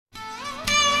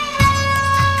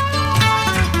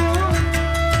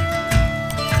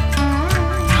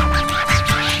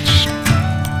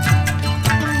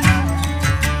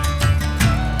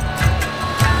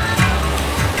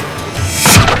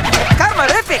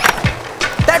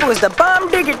That was the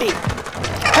bomb diggity.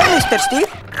 Hey, Mr. Steve.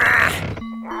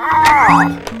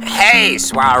 Hey,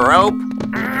 Swaroop.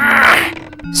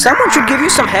 Someone should give you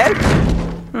some help.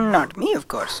 Not me, of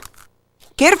course.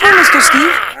 Careful, Mr.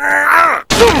 Steve.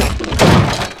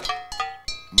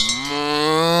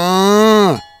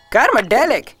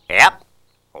 Karmadelic. Yep.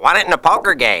 Won it in a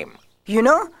poker game. You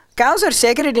know, cows are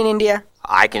sacred in India.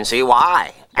 I can see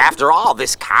why. After all,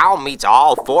 this cow meets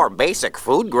all 4 basic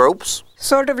food groups.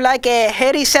 Sort of like a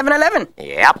hairy 7-Eleven.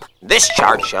 Yep. This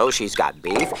chart shows she's got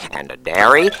beef and a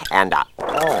dairy and a...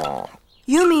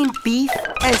 You mean beef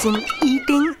as in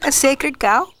eating a sacred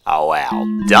cow? Oh, well,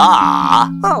 duh.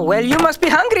 Oh, well, you must be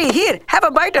hungry. Here, have a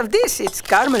bite of this. It's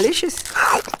caramelicious.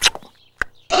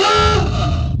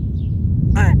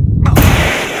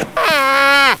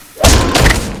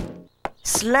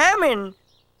 Slamming.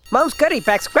 Mom's curry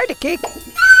packs quite a kick.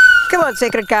 Come on,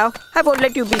 sacred cow. I won't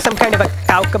let you be some kind of a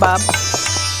cow kebab.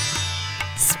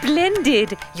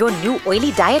 Splendid! Your new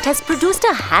oily diet has produced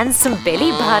a handsome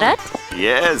belly, Bharat.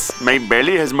 Yes, my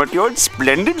belly has matured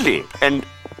splendidly. And...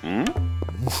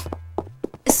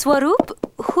 Swaroop,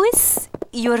 who is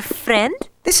your friend?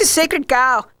 This is sacred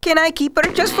cow. Can I keep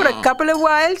her just for a couple of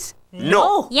whiles?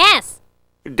 No. Yes.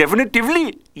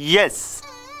 Definitively, yes.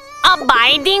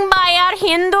 Abiding by our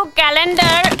Hindu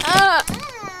calendar,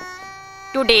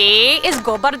 today is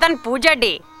Govardhan Puja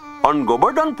Day. On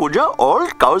Govardhan Puja, all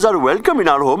cows are welcome in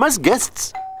our home as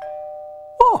guests.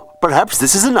 Oh, perhaps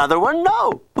this is another one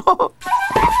now. Don't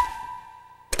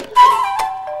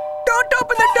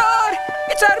open the door!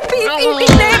 It's our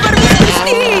beef-eating neighbor, Mr.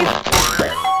 Steve!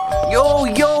 Yo,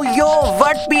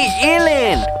 what be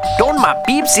illin'? Don't my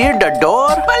peeps hear the door?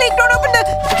 Malik, don't open the...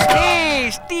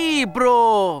 Hey, Steve,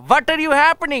 bro. What are you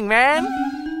happening, man?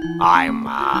 I'm,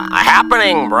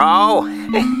 happening, bro.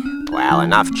 Well,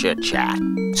 enough chit-chat.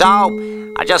 So,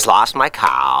 I just lost my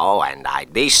cow, and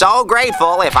I'd be so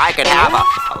grateful if I could have a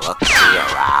look-see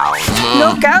around.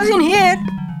 No cows in here.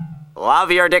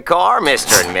 Love your decor,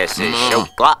 Mr. and Mrs.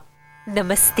 Shukla.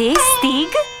 Namaste,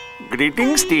 Stig.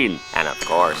 Greetings, Teen. And of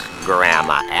course,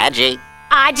 Grandma Edgy.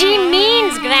 Aji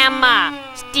means grandma.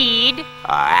 Steed.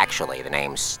 Actually, the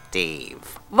name's Steve.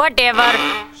 Whatever.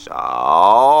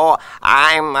 So,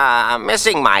 I'm,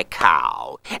 missing my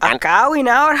cow. A cow in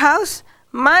our house?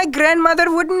 My grandmother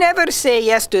would never say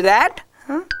yes to that.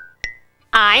 Huh?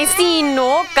 I see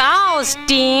no cows,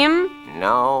 team.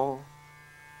 No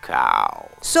cow.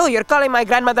 So, you're calling my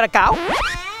grandmother a cow?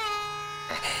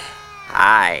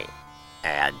 Hi,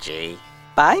 Edgy.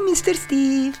 Bye, Mr.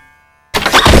 Steve.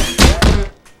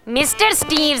 Mr.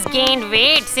 Steve's gained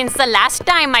weight since the last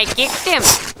time I kicked him.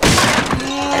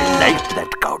 I like that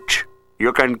couch.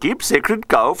 You can keep sacred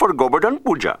cow for Govardhan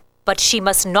Puja. But she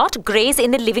must not graze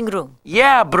in the living room.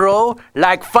 Yeah, bro.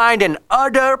 Like find an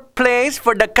other place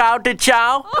for the cow to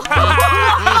chow.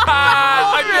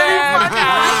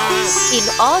 In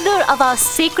honor of our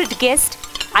sacred guest,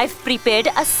 I've prepared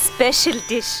a special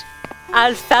dish.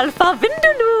 Alfalfa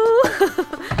vindaloo.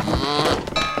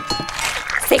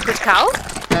 Sacred cow,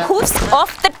 hooves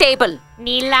off the table.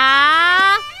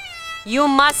 Neela, you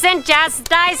mustn't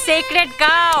chastise sacred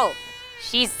cow.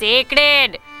 She's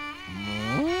sacred.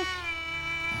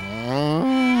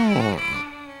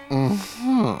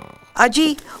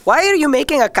 Aji, why are you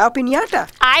making a cow piñata?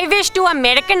 I wish to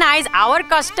Americanize our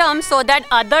customs so that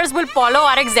others will follow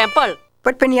our example.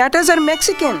 But piñatas are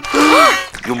Mexican.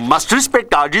 You must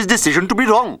respect Aji's decision to be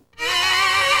wrong.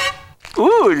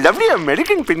 Ooh, lovely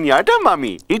American piñata,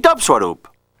 mommy. Eat up, Swaroop.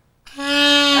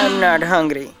 I'm not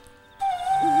hungry.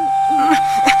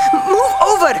 Move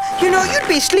over! You know, you'd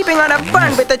be sleeping on a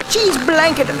bun with a cheese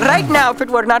blanket right now if it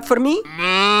were not for me.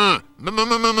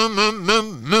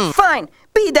 Fine,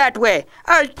 be that way.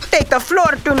 I'll take the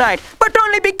floor tonight, but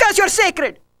only because you're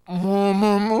sacred.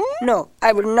 No,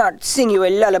 I will not sing you a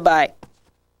lullaby.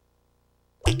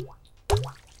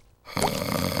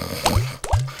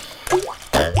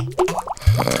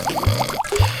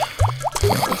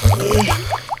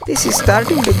 This is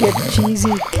starting to get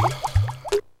cheesy.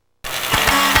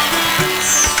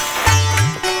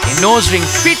 A nose ring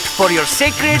fit for your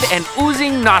sacred and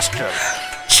oozing nostrils.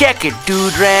 Check it,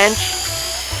 dude ranch.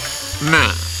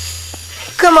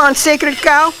 Come on, sacred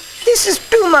cow. This is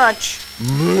too much.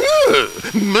 Did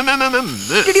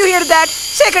you hear that?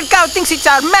 Sacred cow thinks it's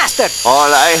our master.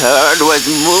 All I heard was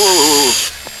moo.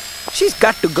 She's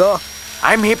got to go.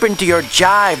 I'm hip into your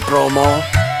jive, bromo.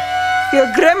 Your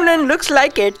gremlin looks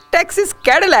like a Texas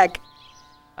Cadillac.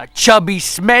 A chubby,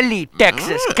 smelly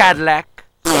Texas Cadillac.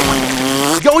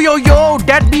 Yo,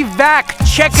 that be Vac.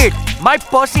 Check it. My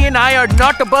posse and I are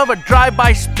not above a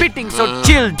drive-by spitting, so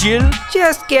chill, Jill.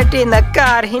 Just get in the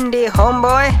car, Hindi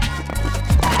homeboy.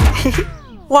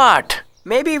 What?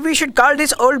 Maybe we should call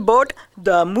this old boat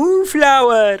the Moo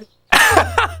Flower.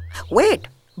 Wait,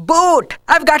 boat!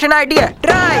 I've got an idea.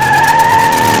 Drive!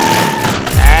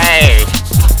 Hey!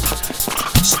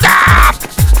 Stop!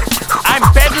 I'm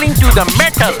pedaling to the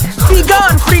metal. Be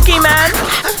gone, freaky man!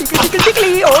 Tickly, tickly,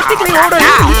 tickly, oh, tickly, oh,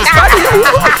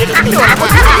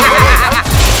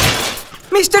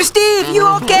 Mr. Steve, you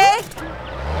okay?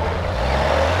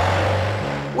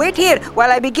 Wait here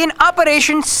while I begin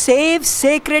Operation Save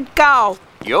Sacred Cow.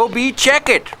 Yo, B, check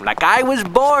it. Like I was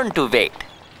born to wait.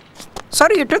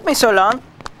 Sorry you took me so long.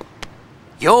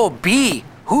 Yo, B,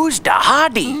 who's the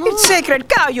hardy? It's Sacred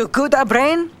Cow, you Gouda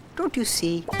brain. Don't you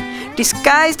see?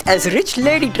 Disguised as rich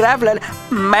lady traveler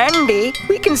Mandy,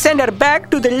 we can send her back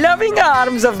to the loving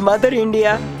arms of Mother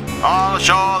India. All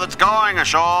ashore that's going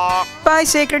ashore. Bye,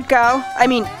 Sacred Cow. I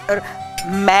mean,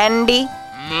 Mandy.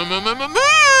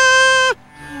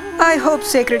 I hope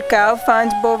Sacred Cow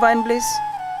finds Bovine Bliss.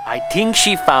 I think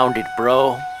she found it,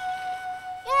 bro.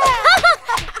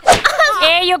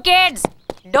 Hey, you kids!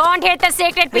 Don't hit the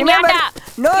sacred Remember,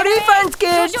 piñata! no refunds,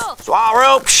 kids.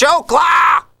 Swaroop,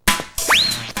 Shokla!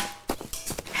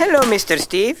 Hello, Mr.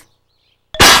 Steve.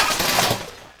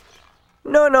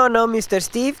 No, Mr.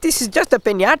 Steve. This is just a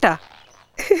piñata.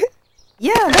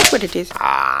 Yeah, that's what it is.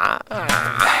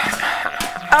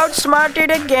 Outsmarted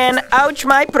again. Ouch,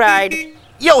 my pride.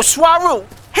 Yo, Swaroop!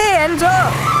 Hey, Enzo!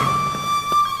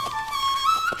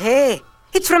 Hey,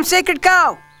 it's from Sacred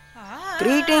Cow.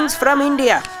 Greetings from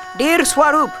India. Dear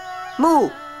Swaroop,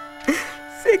 Moo.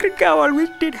 Sacred Cow always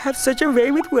did have such a way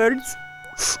with words.